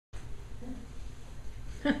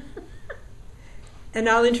And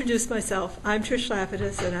I'll introduce myself. I'm Trish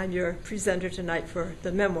Lapidus, and I'm your presenter tonight for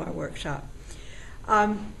the Memoir workshop.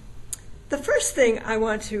 The first thing I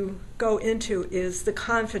want to go into is the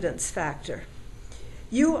confidence factor.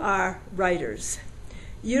 You are writers.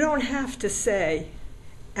 You don't have to say,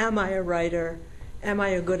 am I a writer? Am I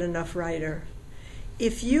a good enough writer?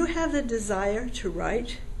 If you have the desire to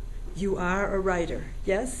write, you are a writer.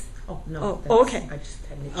 Yes? Oh, no. Oh, okay. I just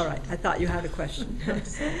had an All right. I thought you had a question.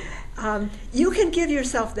 You can give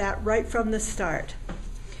yourself that right from the start.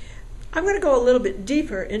 I'm going to go a little bit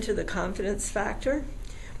deeper into the confidence factor.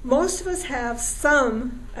 Most of us have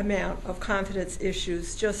some amount of confidence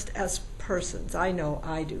issues just as persons. I know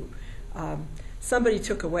I do. Somebody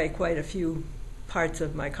took away quite a few parts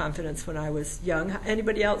of my confidence when I was young.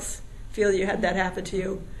 Anybody else feel you had that happen to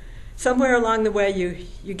you? Somewhere along the way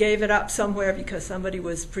you gave it up somewhere because somebody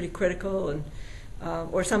was pretty critical, and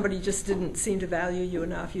or somebody just didn't seem to value you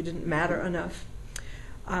enough, you didn't matter enough.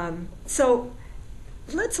 So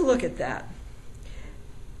let's look at that.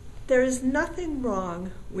 There is nothing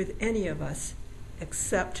wrong with any of us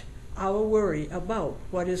except our worry about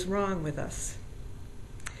what is wrong with us.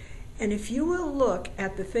 And if you will look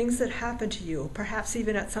at the things that happen to you, perhaps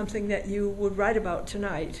even at something that you would write about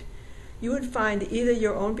tonight, you would find that either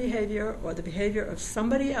your own behavior or the behavior of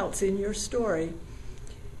somebody else in your story,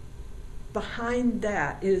 behind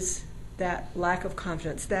that is that lack of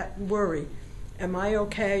confidence, that worry. Am I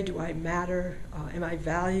okay? Do I matter? Am I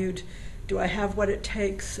valued? Do I have what it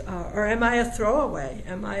takes? Or am I a throwaway?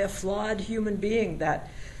 Am I a flawed human being that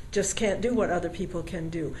just can't do what other people can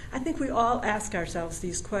do? I think we all ask ourselves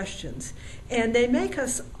these questions, and they make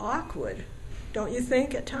us awkward. Don't you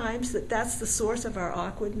think at times that that's the source of our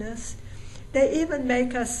awkwardness? They even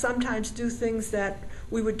make us sometimes do things that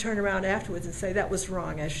we would turn around afterwards and say, that was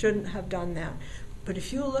wrong, I shouldn't have done that. But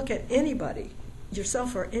if you look at anybody,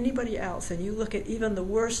 yourself or anybody else, and you look at even the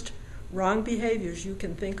worst wrong behaviors you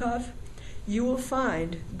can think of, you will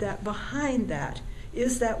find that behind that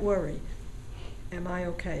is that worry. Am I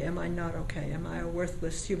okay? Am I not okay? Am I a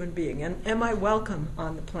worthless human being? And am I welcome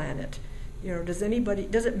on the planet? You know, does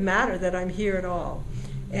it matter that I'm here at all?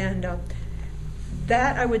 And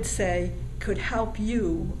that, I would say, could help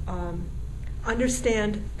you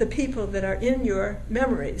understand the people that are in your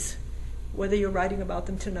memories, whether you're writing about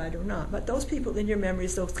them tonight or not. But those people in your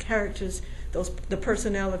memories, those characters, the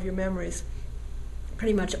personnel of your memories,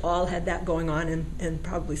 pretty much all had that going on, and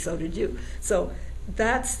probably so did you. So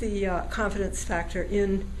that's the confidence factor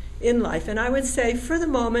in life. And I would say, for the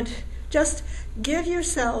moment, just give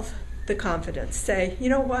yourself the confidence. Say, you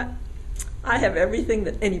know what? I have everything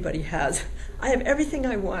that anybody has. I have everything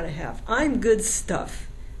I want to have. I'm good stuff.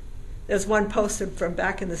 There's one poster from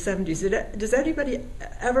back in the 70s. Does anybody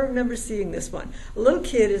ever remember seeing this one? A little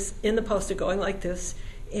kid is in the poster going like this,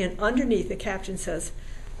 and underneath the caption says,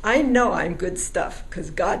 I know I'm good stuff because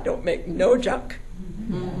God don't make no junk.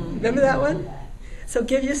 Mm-hmm. Remember that one? So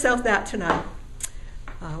give yourself that tonight.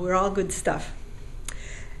 We're all good stuff.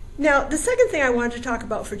 Now, the second thing I wanted to talk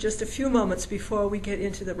about for just a few moments before we get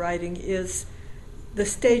into the writing is the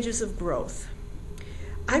stages of growth.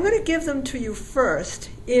 I'm going to give them to you first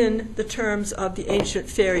in the terms of the ancient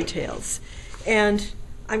fairy tales. And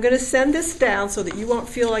I'm going to send this down so that you won't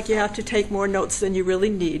feel like you have to take more notes than you really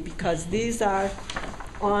need, because these are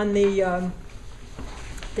on the,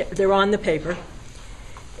 they're on the paper.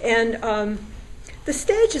 And the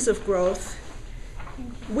stages of growth,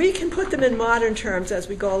 we can put them in modern terms as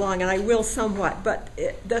we go along, and I will somewhat, but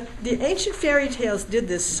the ancient fairy tales did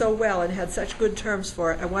this so well and had such good terms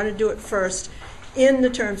for it. I want to do it first in the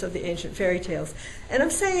terms of the ancient fairy tales. And I'm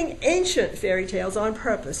saying ancient fairy tales on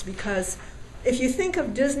purpose, because if you think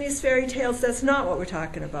of Disney's fairy tales, that's not what we're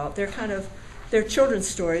talking about. They're children's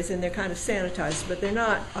stories, and they're kind of sanitized, but they're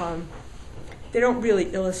not, they don't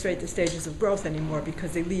really illustrate the stages of growth anymore,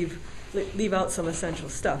 because they leave out some essential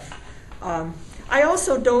stuff. I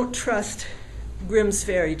also don't trust Grimm's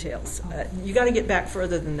fairy tales. You got to get back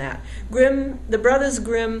further than that. The brothers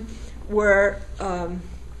Grimm were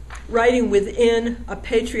writing within a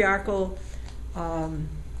patriarchal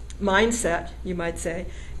mindset, you might say,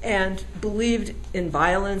 and believed in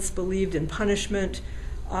violence, believed in punishment,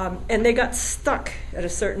 and they got stuck at a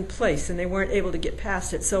certain place, and they weren't able to get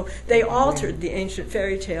past it. So they altered the ancient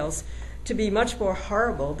fairy tales to be much more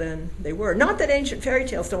horrible than they were. Not that ancient fairy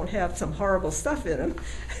tales don't have some horrible stuff in them.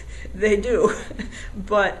 They do.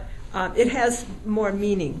 But it has more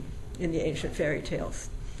meaning in the ancient fairy tales.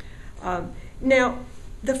 Now,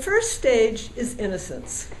 the first stage is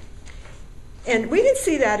innocence. And we can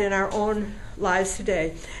see that in our own lives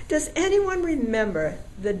today. Does anyone remember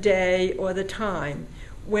the day or the time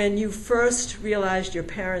when you first realized your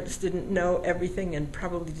parents didn't know everything and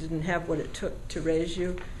probably didn't have what it took to raise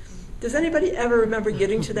you? Does anybody ever remember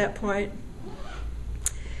getting to that point?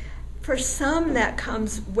 For some, that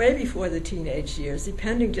comes way before the teenage years,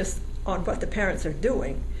 depending just on what the parents are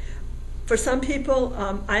doing. For some people,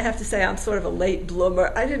 I have to say I'm sort of a late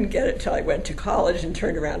bloomer. I didn't get it till I went to college and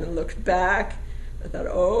turned around and looked back. I thought,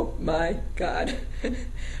 oh my God,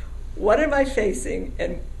 what am I facing,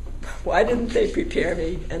 and why didn't they prepare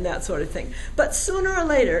me, and that sort of thing. But sooner or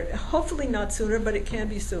later, hopefully not sooner, but it can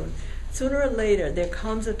be soon, sooner or later there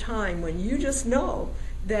comes a time when you just know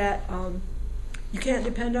that you can't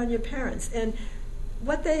depend on your parents. And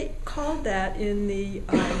what they called that in the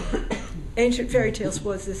ancient fairy tales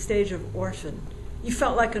was the stage of orphan. You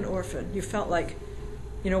felt like an orphan. You felt like,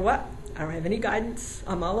 you know what, I don't have any guidance.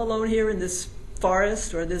 I'm all alone here in this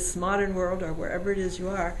forest or this modern world or wherever it is you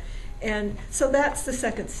are. And so that's the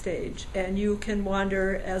second stage. And you can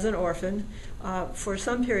wander as an orphan for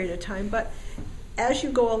some period of time. But as you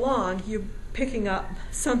go along, you're picking up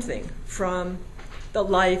something from the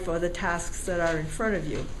life or the tasks that are in front of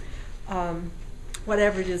you.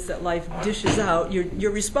 Whatever it is that life dishes out,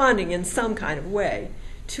 you're responding in some kind of way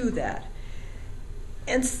to that.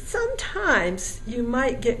 And sometimes you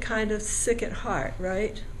might get kind of sick at heart,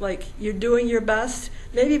 right? Like you're doing your best.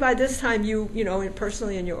 Maybe by this time you know,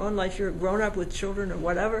 personally in your own life, you're grown up with children or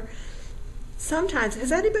whatever. Sometimes,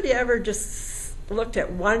 has anybody ever just looked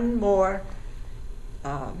at one more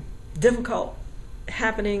difficult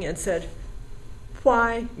happening and said,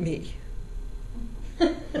 why me?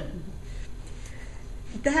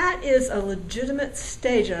 That is a legitimate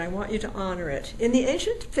stage, and I want you to honor it. In the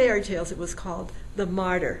ancient fairy tales, it was called the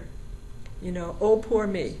martyr. You know, oh, poor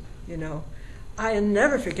me, you know. I'll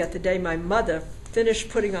never forget the day my mother finished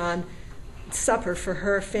putting on supper for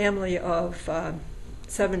her family of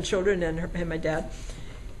 7 children and my dad.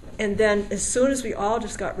 And then as soon as we all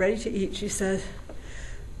just got ready to eat, she said,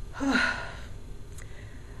 oh,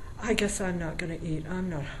 I guess I'm not going to eat.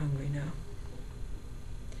 I'm not hungry now.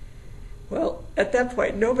 Well, at that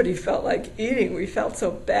point, nobody felt like eating. We felt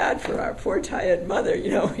so bad for our poor tired mother. You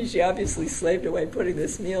know, she obviously slaved away putting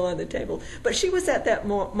this meal on the table. But she was at that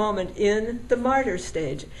moment in the martyr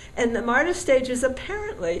stage. And the martyr stage is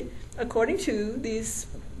apparently, according to these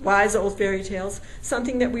wise old fairy tales,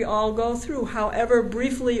 something that we all go through, however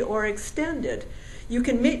briefly or extended. You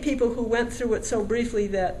can meet people who went through it so briefly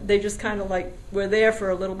that they just kind of like were there for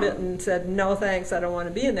a little bit and said, no thanks, I don't want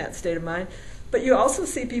to be in that state of mind. But you also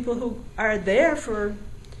see people who are there for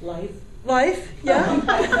life, yeah.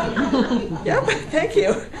 Yep, thank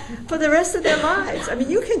you. For the rest of their lives. I mean,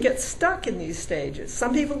 you can get stuck in these stages.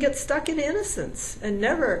 Some people get stuck in innocence and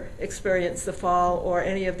never experience the fall or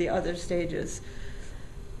any of the other stages.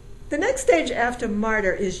 The next stage after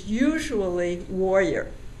martyr is usually warrior.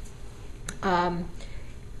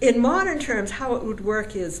 In modern terms, how it would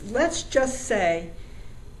work is, let's just say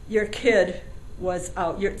your kid was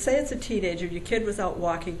out, say it's a teenager, your kid was out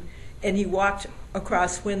walking, and he walked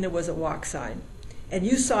across when there was a walk sign. And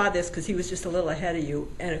you saw this because he was just a little ahead of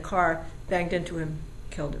you, and a car banged into him,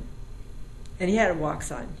 killed him. And he had a walk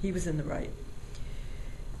sign. He was in the right.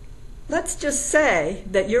 Let's just say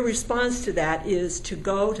that your response to that is to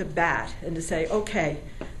go to bat and to say, okay,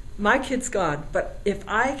 my kid's gone, but if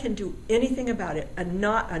I can do anything about it, and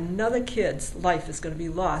not another kid's life is going to be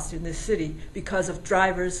lost in this city because of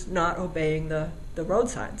drivers not obeying the road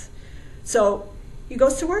signs. So he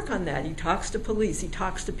goes to work on that. He talks to police. He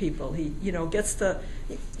talks to people. He, gets the...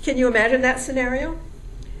 Can you imagine that scenario?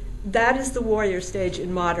 That is the warrior stage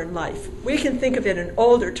in modern life. We can think of it in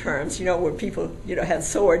older terms, where people, had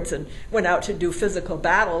swords and went out to do physical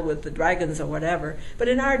battle with the dragons or whatever. But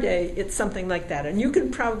in our day, it's something like that. And you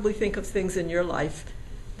can probably think of things in your life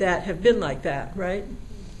that have been like that, right?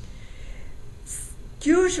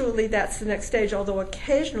 Usually that's the next stage, although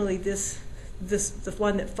occasionally the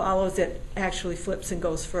one that follows it actually flips and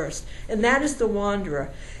goes first. And that is the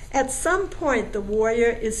wanderer. At some point, the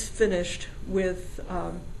warrior is finished with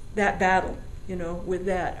that battle, with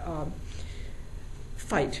that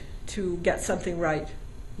fight to get something right,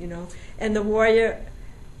 And the warrior,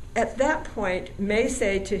 at that point, may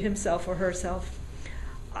say to himself or herself,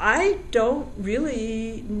 I don't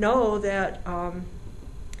really know that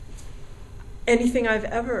anything I've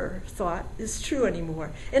ever thought is true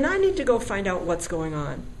anymore. And I need to go find out what's going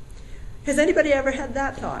on. Has anybody ever had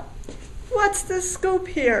that thought? What's the scoop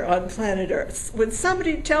here on planet Earth? When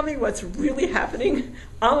somebody tell me what's really happening,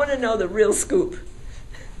 I want to know the real scoop.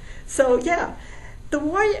 So yeah, the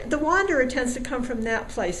wanderer tends to come from that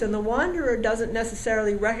place, and the wanderer doesn't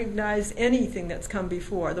necessarily recognize anything that's come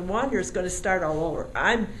before. The wanderer is going to start all over.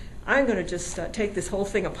 I'm going to just take this whole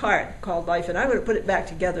thing apart called life, and I'm going to put it back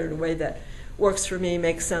together in a way that works for me,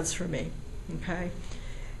 makes sense for me. Okay?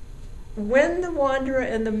 When the wanderer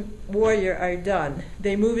and the warrior are done,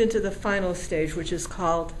 they move into the final stage, which is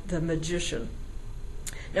called the magician.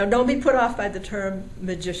 Now, don't be put off by the term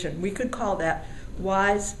magician. We could call that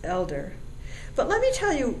wise elder. But let me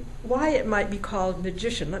tell you why it might be called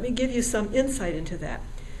magician. Let me give you some insight into that.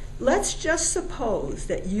 Let's just suppose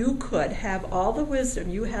that you could have all the wisdom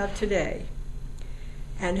you have today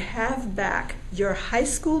and have back your high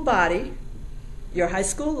school body, your high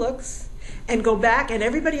school looks, and go back and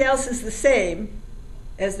everybody else is the same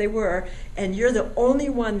as they were, and you're the only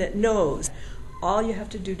one that knows. All you have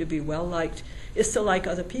to do to be well-liked is to like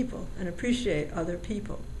other people and appreciate other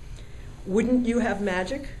people. Wouldn't you have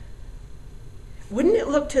magic? Wouldn't it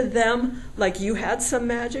look to them like you had some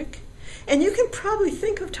magic? And you can probably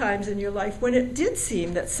think of times in your life when it did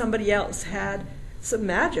seem that somebody else had some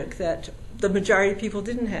magic that the majority of people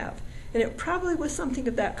didn't have. And it probably was something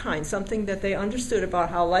of that kind, something that they understood about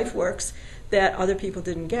how life works that other people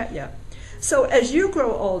didn't get yet. So as you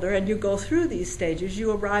grow older and you go through these stages,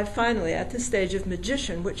 you arrive finally at the stage of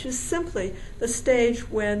magician, which is simply the stage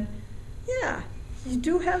when, you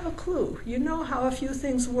do have a clue. You know how a few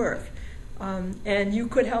things work. And you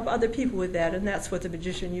could help other people with that, and that's what the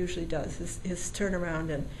magician usually does, is turn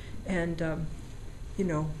around and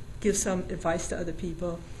give some advice to other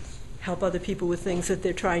people, help other people with things that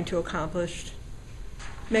they're trying to accomplish.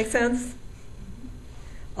 Make sense?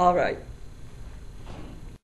 All right.